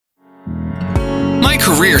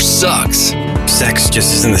career sucks. Sex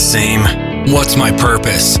just isn't the same. What's my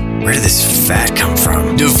purpose? Where did this fat come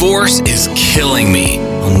from? Divorce is killing me.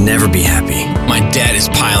 I'll never be happy. My debt is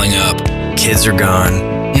piling up. Kids are gone.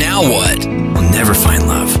 Now what? I'll never find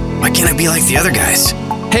love. Why can't I be like the other guys?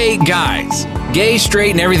 Hey guys, gay,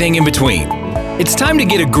 straight, and everything in between. It's time to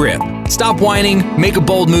get a grip. Stop whining, make a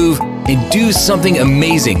bold move, and do something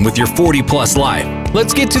amazing with your 40-plus life.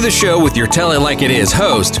 Let's get to the show with your Tell It Like It Is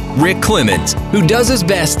host, Rick Clemens, who does his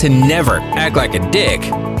best to never act like a dick,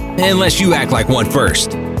 unless you act like one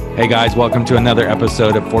first. Hey guys, welcome to another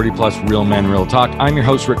episode of 40 Plus Real Men Real Talk. I'm your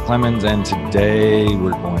host, Rick Clemens, and today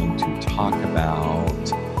we're going to talk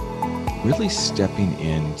about really stepping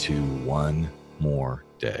into one more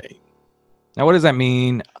day. Now, what does that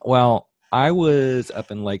mean? Well, I was up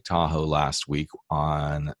in Lake Tahoe last week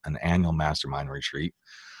on an annual mastermind retreat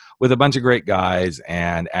with a bunch of great guys,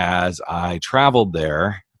 and as I traveled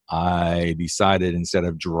there, I decided instead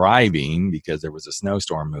of driving, because there was a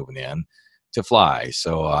snowstorm moving in, to fly.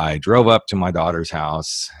 So I drove up to my daughter's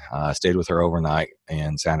house, stayed with her overnight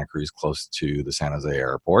in Santa Cruz, close to the San Jose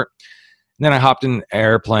airport. And then I hopped in an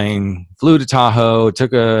airplane, flew to Tahoe,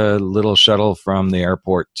 took a little shuttle from the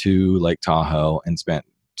airport to Lake Tahoe, and spent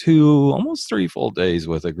almost 3 full days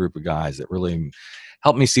with a group of guys that really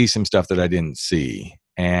helped me see some stuff that I didn't see.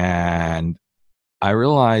 And I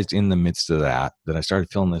realized in the midst of that I started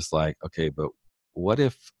feeling this like, okay, but what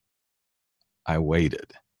if I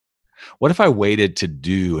waited? What if I waited to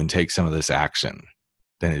do and take some of this action?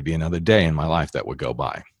 Then it'd be another day in my life that would go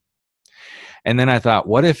by. And then I thought,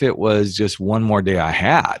 what if it was just one more day I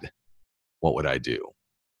had? What would I do?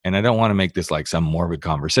 And I don't want to make this like some morbid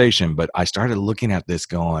conversation, but I started looking at this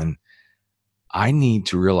going, I need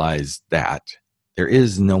to realize that there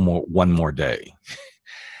is one more day.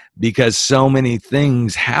 Because so many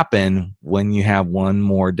things happen when you have one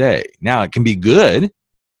more day. Now, it can be good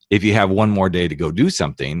if you have one more day to go do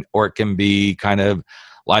something, or it can be kind of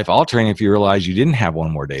life-altering if you realize you didn't have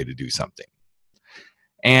one more day to do something.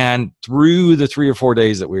 And through the 3 or 4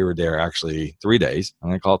 days that we were there, actually 3 days, I'm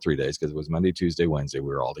going to call it 3 days because it was Monday, Tuesday, Wednesday, we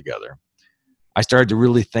were all together. I started to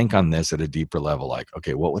really think on this at a deeper level, like,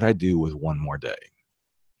 okay, what would I do with one more day?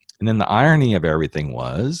 And then the irony of everything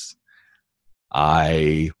was,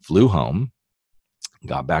 I flew home,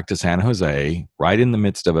 got back to San Jose right in the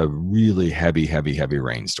midst of a really heavy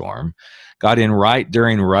rainstorm, got in right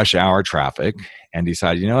during rush hour traffic, and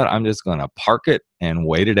decided, you know what, I'm just going to park it and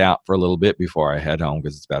wait it out for a little bit before I head home,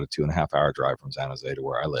 because it's about a 2.5 hour drive from San Jose to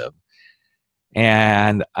where I live.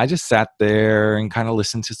 And I just sat there and kind of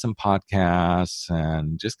listened to some podcasts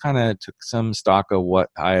and just kind of took some stock of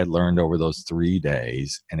what I had learned over those 3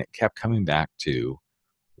 days. And it kept coming back to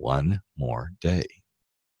one more day.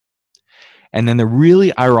 And then the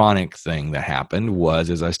really ironic thing that happened was,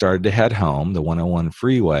 as I started to head home, the 101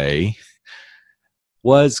 freeway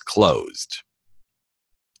was closed.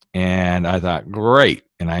 And I thought, great.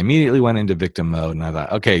 And I immediately went into victim mode, and I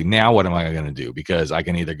thought, okay, now what am I going to do? Because I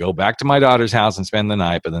can either go back to my daughter's house and spend the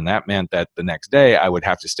night, but then that meant that the next day I would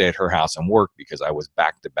have to stay at her house and work because I was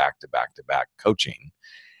back to back coaching.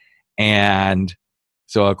 And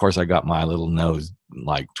so, of course, I got my little nose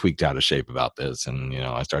like tweaked out of shape about this. And,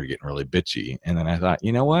 I started getting really bitchy. And then I thought,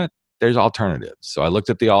 you know what? There's alternatives. So I looked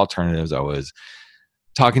at the alternatives. I was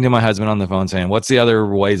talking to my husband on the phone saying, what's the other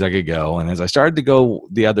ways I could go? And as I started to go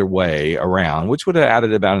the other way around, which would have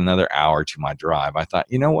added about another hour to my drive, I thought,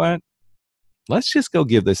 you know what? Let's just go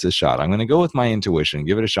give this a shot. I'm going to go with my intuition,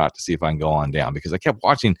 give it a shot to see if I can go on down, because I kept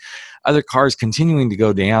watching other cars continuing to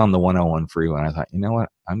go down the 101 freeway. And I thought, you know what?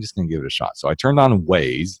 I'm just going to give it a shot. So I turned on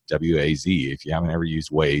Waze, W-A-Z. If you haven't ever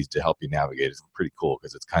used Waze to help you navigate, it's pretty cool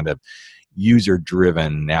because it's kind of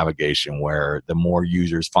user-driven navigation where the more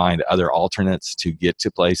users find other alternates to get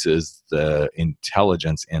to places, the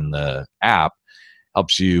intelligence in the app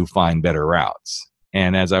helps you find better routes.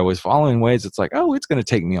 And as I was following Waze, it's like, oh, it's going to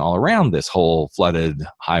take me all around this whole flooded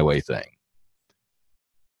highway thing.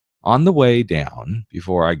 On the way down,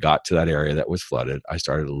 before I got to that area that was flooded, I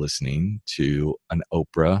started listening to an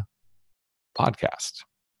Oprah podcast,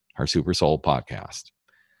 her Super Soul podcast.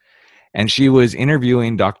 And she was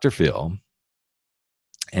interviewing Dr. Phil.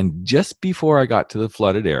 And just before I got to the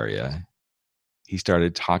flooded area, he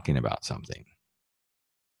started talking about something.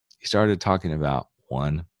 He started talking about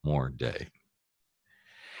one more day.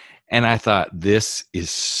 And I thought, this is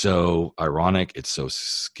so ironic. It's so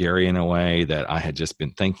scary in a way that I had just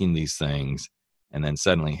been thinking these things. And then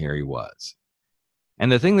suddenly here he was. And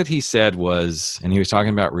the thing that he said was, and he was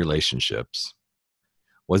talking about relationships,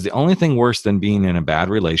 was the only thing worse than being in a bad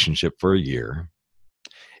relationship for a year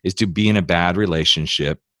is to be in a bad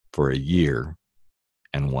relationship for a year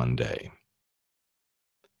and 1 day.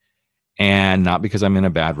 And not because I'm in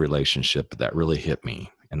a bad relationship, but that really hit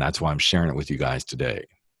me. And that's why I'm sharing it with you guys today.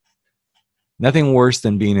 Nothing worse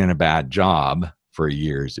than being in a bad job for a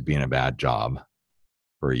year is to be in a bad job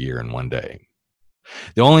for a year and one day.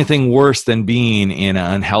 The only thing worse than being in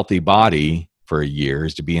an unhealthy body for a year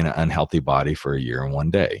is to be in an unhealthy body for a year and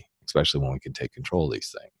one day, especially when we can take control of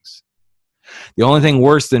these things. The only thing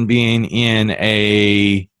worse than being in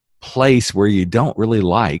a place where you don't really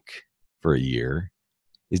like for a year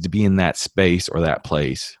is to be in that space or that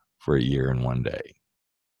place for a year and one day.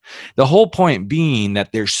 The whole point being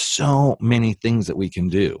that there's so many things that we can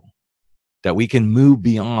do, that we can move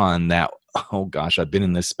beyond that, oh gosh, I've been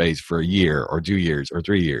in this space for a year or 2 years or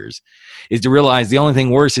 3 years, is to realize the only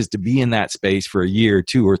thing worse is to be in that space for a year,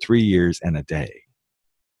 2 or 3 years and a day.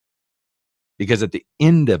 Because at the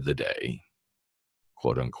end of the day,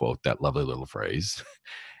 quote unquote, that lovely little phrase,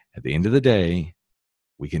 at the end of the day,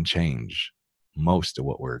 we can change most of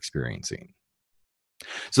what we're experiencing.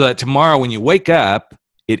 So that tomorrow when you wake up,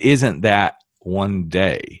 it isn't that one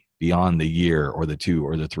day beyond the year or the 2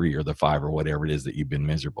 or the 3 or the 5 or whatever it is that you've been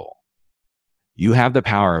miserable. You have the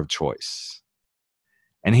power of choice.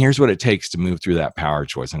 And here's what it takes to move through that power of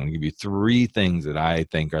choice. I'm going to give you 3 things that I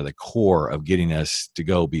think are the core of getting us to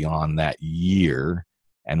go beyond that year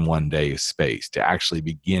and one day of space to actually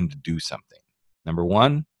begin to do something. Number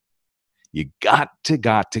 1, you got to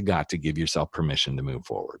give yourself permission to move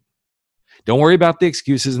forward. Don't worry about the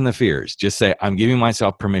excuses and the fears. Just say, I'm giving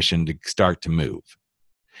myself permission to start to move.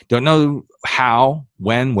 Don't know how,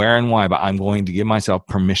 when, where, and why, but I'm going to give myself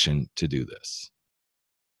permission to do this.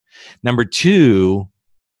 Number 2,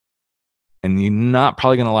 and you're not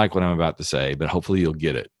probably going to like what I'm about to say, but hopefully you'll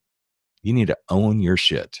get it. You need to own your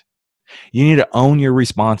shit. You need to own your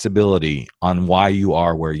responsibility on why you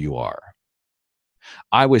are where you are.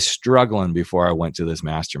 I was struggling before I went to this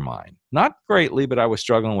mastermind. Not greatly, but I was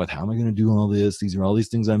struggling with how am I going to do all this? These are all these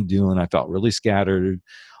things I'm doing. I felt really scattered,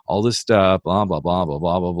 all this stuff, blah, blah, blah, blah,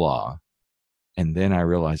 blah, blah, blah. And then I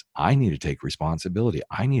realized I need to take responsibility.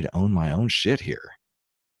 I need to own my own shit here.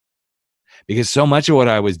 Because so much of what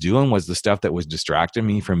I was doing was the stuff that was distracting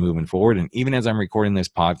me from moving forward. And even as I'm recording this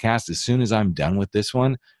podcast, as soon as I'm done with this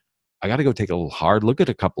one, I got to go take a little hard look at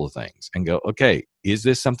a couple of things and go, okay, is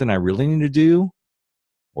this something I really need to do?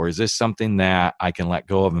 Or is this something that I can let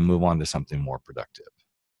go of and move on to something more productive?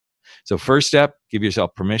 So first step, give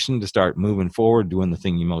yourself permission to start moving forward, doing the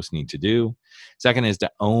thing you most need to do. Second is to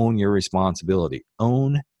own your responsibility.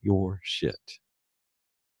 Own your shit.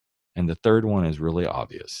 And the third one is really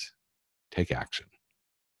obvious. Take action.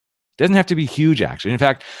 It doesn't have to be huge action. In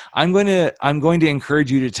fact, I'm going to encourage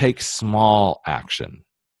you to take small action.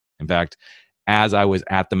 In fact, as I was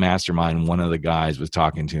at the mastermind, one of the guys was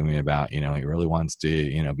talking to me about, he really wants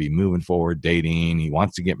to, be moving forward, dating. He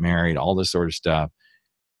wants to get married, all this sort of stuff.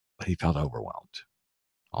 But he felt overwhelmed.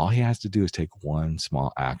 All he has to do is take one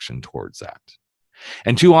small action towards that.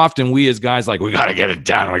 And too often we as guys we got to get it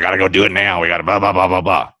done. We got to go do it now. We got to blah, blah, blah, blah,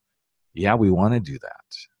 blah. Yeah, we want to do that.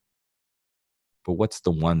 But what's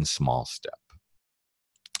the one small step?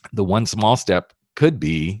 The one small step could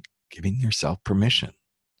be giving yourself permission.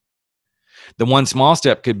 The one small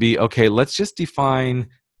step could be, okay, let's just define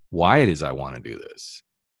why it is I want to do this.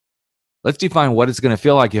 Let's define what it's going to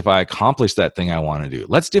feel like if I accomplish that thing I want to do.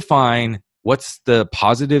 Let's define what's the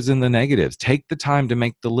positives and the negatives. Take the time to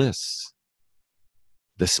make the lists.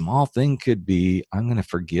 The small thing could be, I'm going to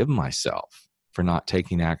forgive myself for not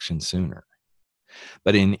taking action sooner.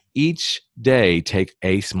 But in each day, take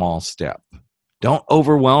a small step. Don't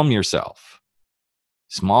overwhelm yourself.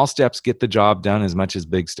 Small steps get the job done as much as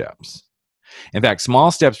big steps. In fact,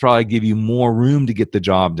 small steps probably give you more room to get the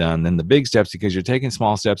job done than the big steps because you're taking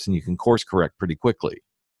small steps and you can course correct pretty quickly.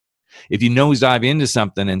 If you nosedive into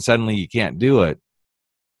something and suddenly you can't do it,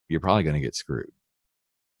 you're probably going to get screwed.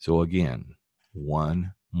 So again,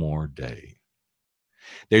 one more day.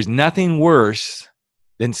 There's nothing worse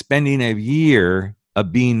than spending a year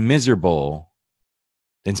of being miserable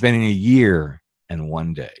than spending a year and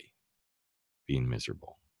one day being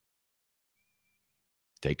miserable.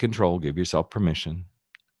 Take control, give yourself permission,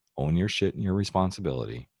 own your shit and your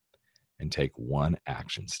responsibility, and take one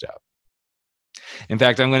action step. In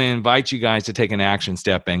fact, I'm going to invite you guys to take an action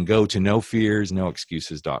step and go to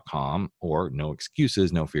nofearsnoexcuses.com or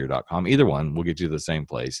noexcusesnofear.com. Either one will get you to the same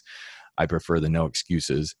place. I prefer the no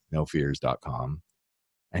excuses, nofears.com.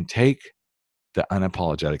 And take the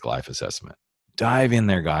unapologetic life assessment. Dive in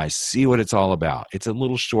there, guys. See what it's all about. It's a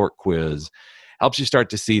little short quiz. Helps you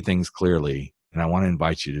start to see things clearly. And I want to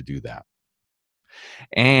invite you to do that.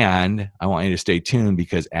 And I want you to stay tuned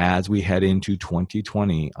because as we head into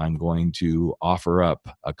 2020, I'm going to offer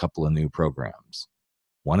up a couple of new programs.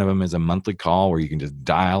 One of them is a monthly call where you can just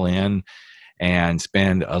dial in and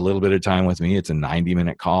spend a little bit of time with me. It's a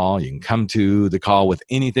 90-minute call. You can come to the call with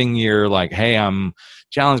anything you're like, hey, I'm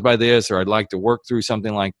challenged by this, or I'd like to work through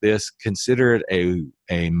something like this. Consider it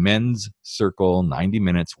a men's circle, 90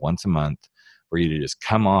 minutes once a month for you to just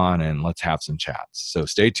come on and let's have some chats. So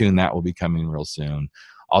stay tuned. That will be coming real soon.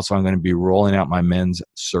 Also, I'm going to be rolling out my men's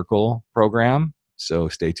circle program. So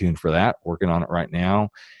stay tuned for that. Working on it right now.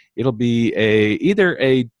 It'll be either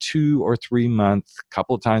a 2 or 3 month,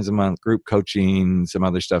 couple of times a month, group coaching, some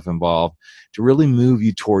other stuff involved to really move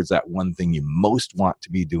you towards that one thing you most want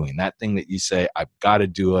to be doing. That thing that you say, I've got to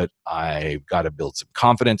do it. I've got to build some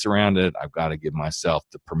confidence around it. I've got to give myself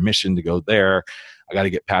the permission to go there. I got to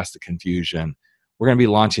get past the confusion. We're going to be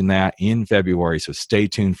launching that in February, so stay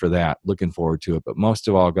tuned for that. Looking forward to it. But most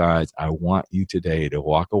of all, guys, I want you today to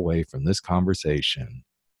walk away from this conversation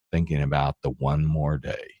thinking about the one more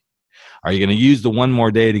day. Are you going to use the one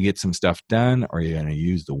more day to get some stuff done, or are you going to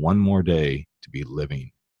use the one more day to be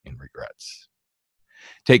living in regrets?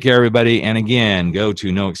 Take care, everybody. And again, go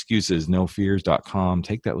to noexcusesnofears.com.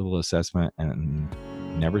 Take that little assessment and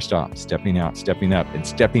never stop stepping out, stepping up, and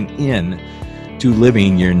stepping in to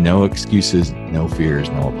living your no excuses, no fears,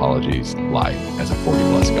 no apologies life as a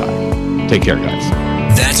 40-plus guy. Take care, guys.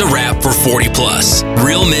 That's a wrap for 40 Plus.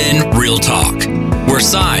 Real men, real talk. Where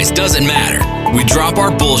size doesn't matter. We drop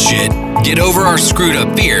our bullshit, get over our screwed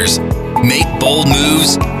up fears, make bold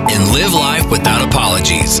moves, and live life without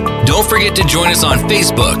apologies. Don't forget to join us on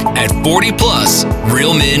Facebook at 40 Plus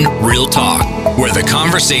Real Men, Real Talk, where the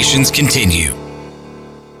conversations continue.